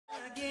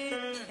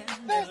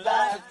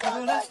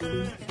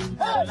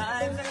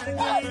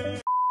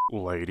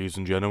Ladies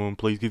and gentlemen,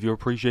 please give your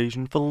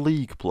appreciation for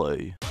League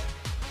Play.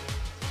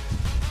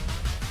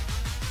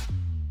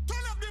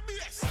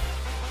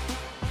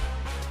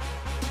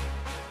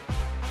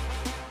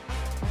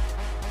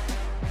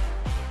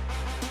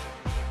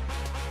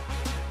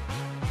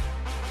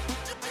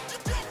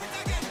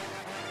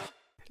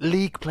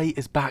 League Play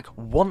is back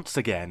once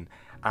again,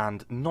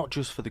 and not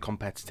just for the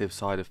competitive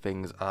side of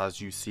things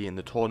as you see in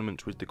the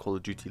tournaments with the Call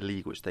of Duty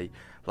League, which they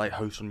like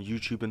host on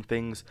YouTube and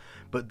things,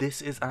 but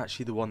this is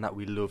actually the one that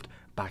we loved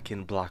back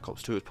in Black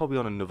Ops 2. It's probably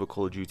on another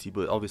Call of Duty,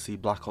 but obviously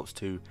Black Ops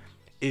 2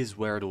 is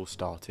where it all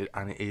started,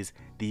 and it is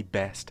the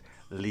best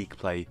League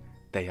Play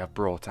they have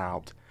brought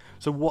out.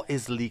 So what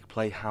is League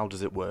Play? How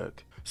does it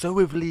work? So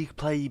with League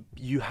Play,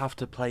 you have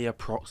to play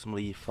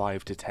approximately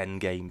 5 to 10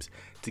 games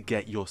to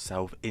get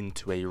yourself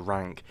into a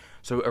rank.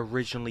 So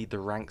originally the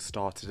rank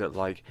started at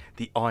like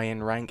the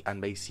Iron rank,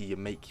 and basically you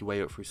make your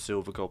way up through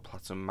Silver, Gold,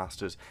 Platinum,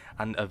 Masters,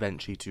 and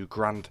eventually to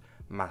Grand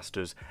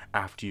Masters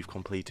after you've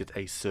completed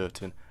a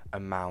certain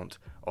amount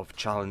of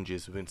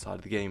challenges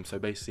inside the game. So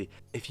basically,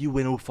 if you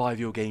win all 5 of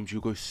your games,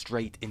 you'll go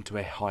straight into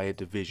a higher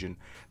division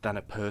than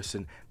a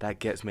person that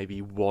gets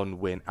maybe 1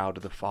 win out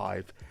of the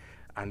 5.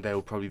 And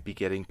they'll probably be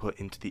getting put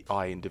into the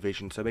Iron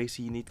division. So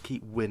basically you need to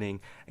keep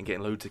winning and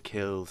getting loads of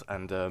kills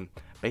and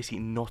basically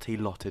not a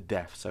lot of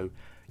death. So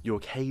your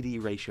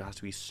KD ratio has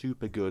to be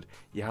super good.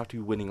 You have to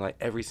be winning like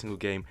every single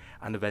game,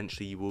 and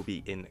eventually you will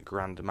be in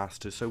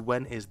Grandmaster. So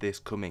when is this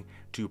coming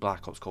to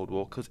Black Ops Cold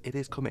War? Because it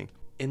is coming.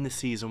 In the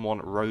Season 1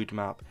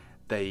 roadmap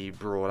they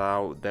brought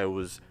out, there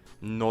was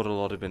not a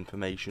lot of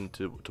information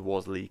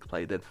towards League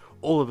Play. Then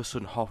all of a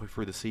sudden, halfway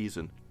through the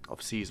season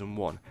of Season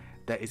 1,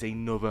 there is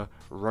another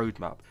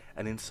roadmap,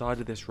 and inside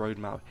of this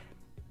roadmap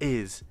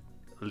is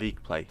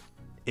League Play.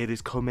 It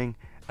is coming,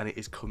 and it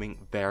is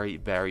coming very,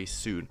 very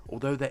soon.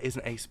 Although there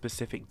isn't a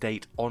specific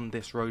date on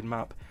this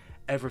roadmap,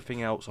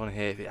 everything else on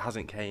here, if it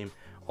hasn't came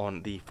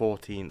on the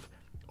 14th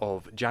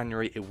of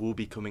January, it will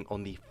be coming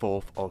on the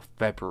 4th of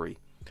February.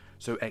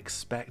 So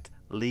expect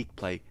League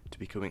Play to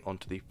be coming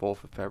onto the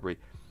 4th of February.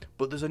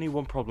 But there's only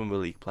one problem with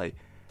League Play.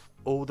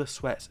 All the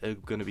sweats are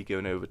going to be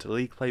going over to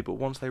League Play, but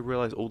once they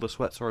realise all the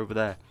sweats are over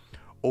there,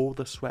 all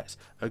the sweats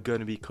are going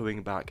to be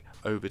coming back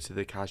over to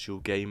the casual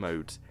game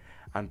modes,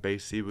 and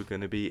basically we're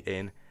going to be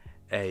in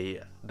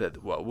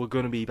we're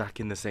going to be back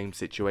in the same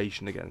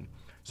situation again.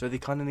 So they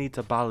kind of need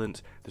to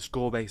balance the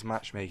score-based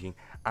matchmaking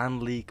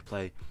and League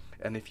Play.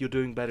 And if you're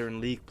doing better in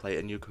League Play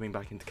and you're coming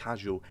back into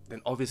casual,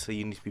 then obviously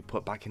you need to be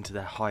put back into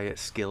the higher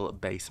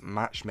skill-based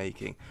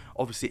matchmaking.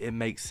 Obviously it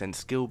makes sense.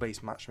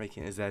 Skill-based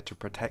matchmaking is there to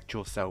protect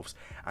yourselves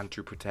and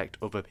to protect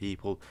other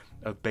people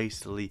of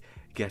basically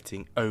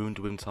getting owned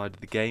inside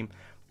of the game.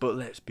 But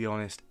let's be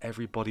honest,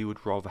 everybody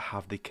would rather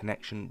have the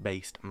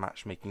connection-based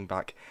matchmaking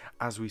back,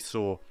 as we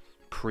saw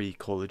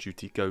pre-Call of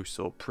Duty Ghosts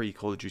or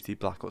pre-Call of Duty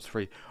Black Ops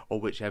 3, or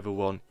whichever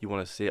one you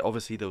want to see.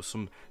 Obviously there was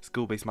some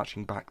skill-based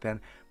matching back then,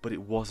 but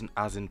it wasn't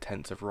as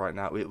intensive right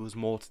now. It was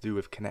more to do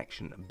with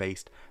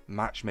connection-based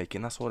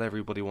matchmaking. That's what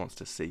everybody wants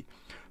to see.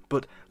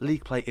 But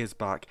League Play is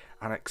back,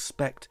 and I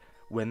expect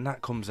when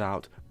that comes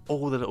out,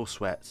 all the little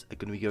sweats are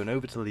going to be going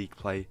over to League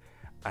Play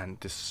and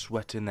just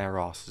sweating their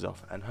asses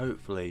off, and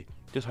hopefully,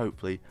 just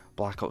hopefully,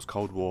 Black Ops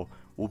Cold War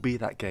will be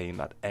that game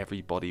that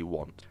everybody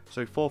wants.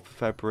 So 4th of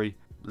February,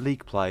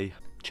 League Play,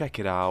 check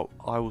it out.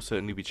 I will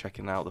certainly be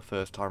checking it out the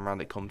first time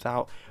around it comes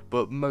out,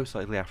 but most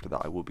likely after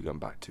that I will be going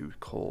back to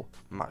core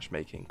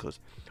matchmaking, because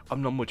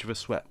I'm not much of a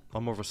sweat.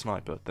 I'm more of a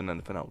sniper than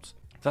anything else.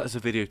 That is the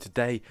video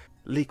today.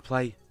 League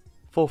Play,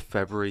 4th of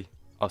February.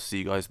 I'll see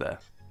you guys there.